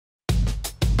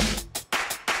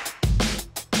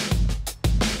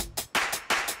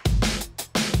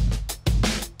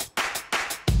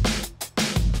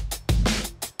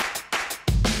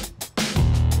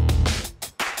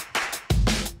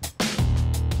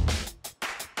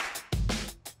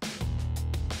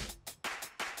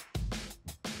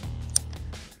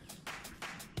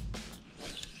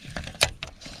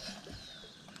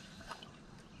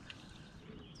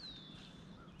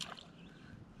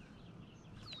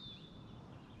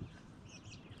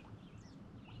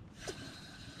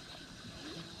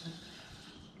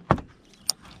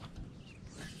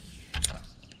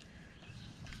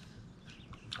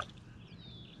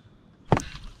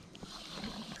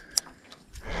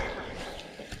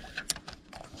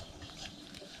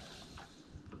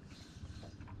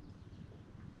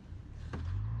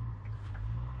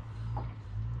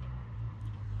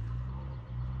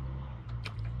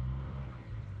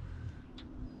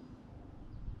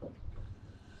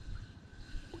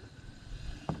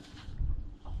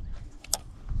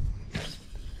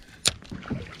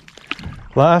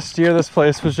Last year, this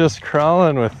place was just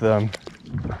crawling with them.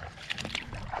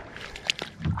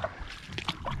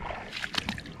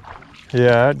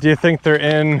 Yeah, do you think they're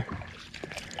in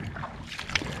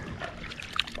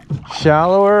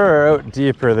shallower or out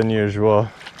deeper than usual?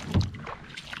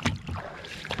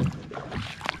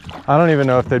 I don't even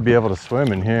know if they'd be able to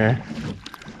swim in here.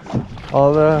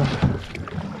 Although,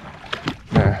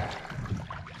 yeah.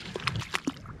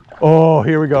 Oh,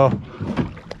 here we go.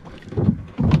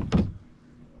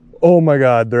 Oh my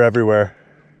God, they're everywhere.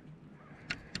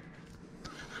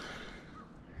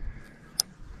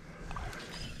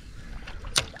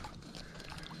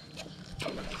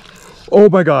 Oh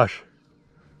my gosh.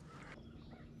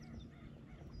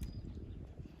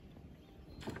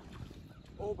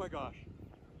 Oh my gosh.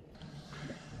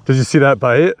 Did you see that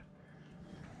bite?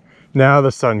 Now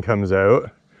the sun comes out.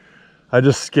 I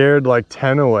just scared like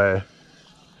 10 away.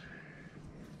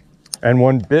 And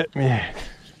one bit me.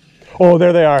 Oh,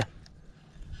 there they are.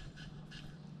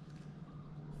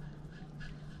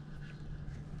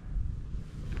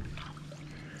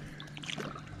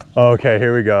 Okay,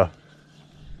 here we go.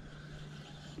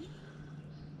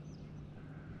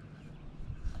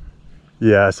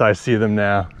 Yes, I see them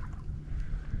now.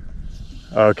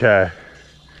 Okay,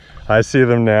 I see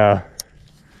them now.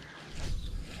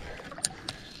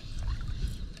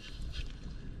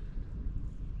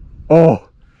 Oh,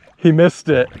 he missed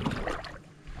it.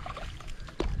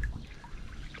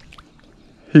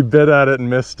 He bit at it and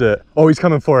missed it. Oh, he's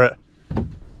coming for it.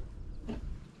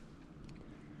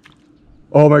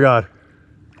 Oh my God.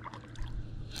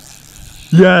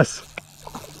 Yes.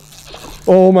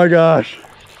 Oh my gosh.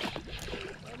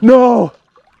 No,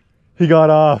 he got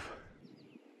off.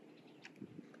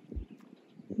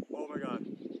 Oh my God.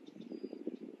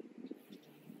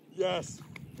 Yes.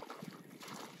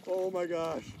 Oh my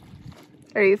gosh.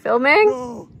 Are you filming?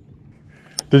 No.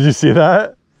 Did you see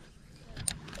that?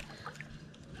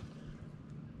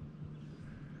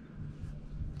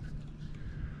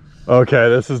 Okay,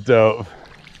 this is dope.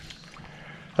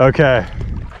 Okay,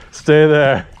 stay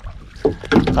there.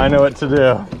 I know what to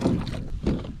do.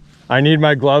 I need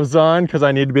my gloves on because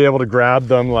I need to be able to grab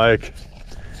them like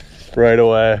right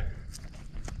away.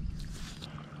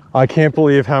 I can't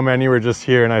believe how many were just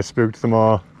here and I spooked them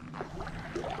all.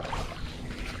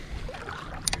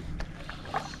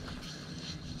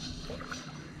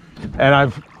 And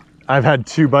I've had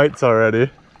 2 bites already.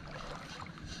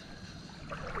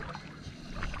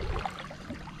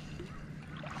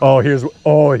 Oh,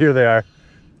 here they are.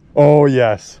 Oh,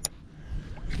 yes.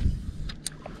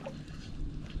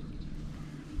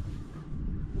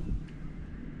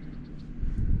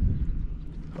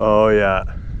 Oh, yeah.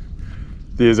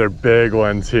 These are big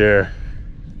ones here.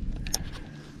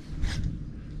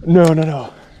 No, no,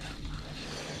 no.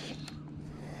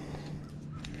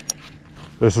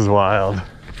 This is wild.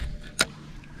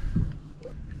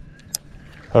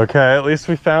 Okay, at least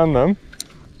we found them.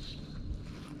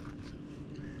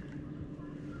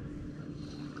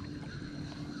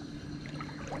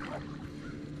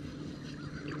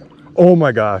 Oh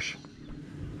my gosh.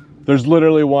 There's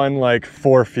literally one like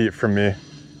 4 feet from me.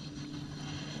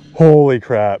 Holy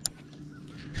crap.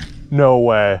 No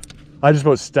way. I just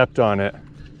about stepped on it.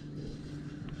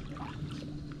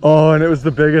 Oh, and it was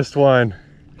the biggest one.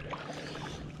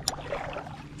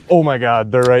 Oh my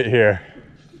God, they're right here.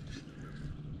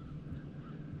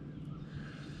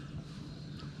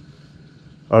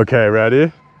 Okay,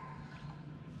 ready?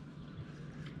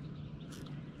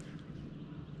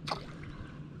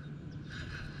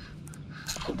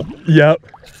 Yep.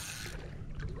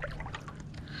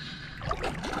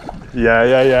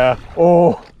 Yeah.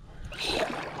 Oh.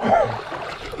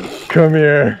 Come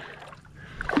here.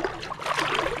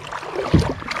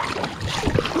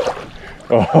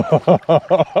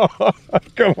 Oh,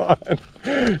 come on.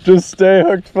 Just stay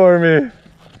hooked for me.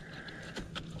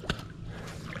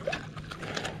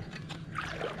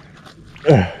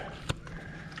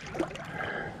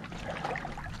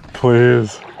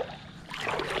 Please.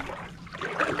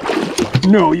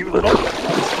 No, you little.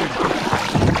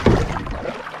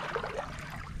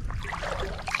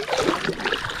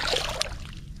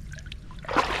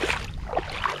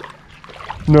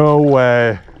 No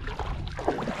way.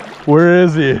 Where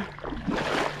is he?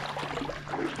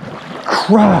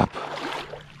 Crap.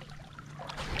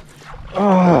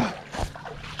 Ugh.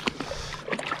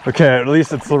 Okay, at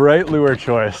least it's the right lure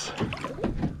choice.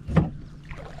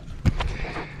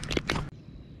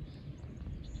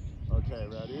 Okay,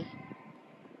 ready?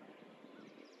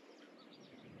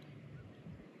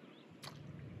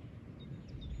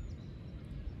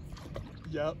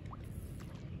 Yep.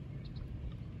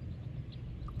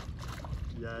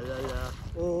 Yeah.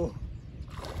 Oh.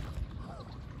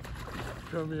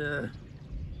 Come here.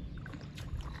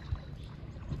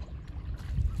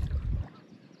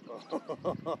 Come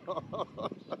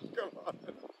on.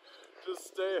 Just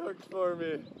stay hooked for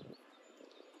me.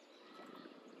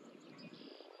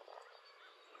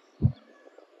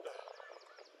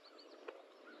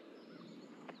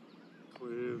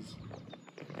 Please.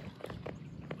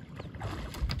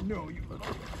 No, you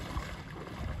little.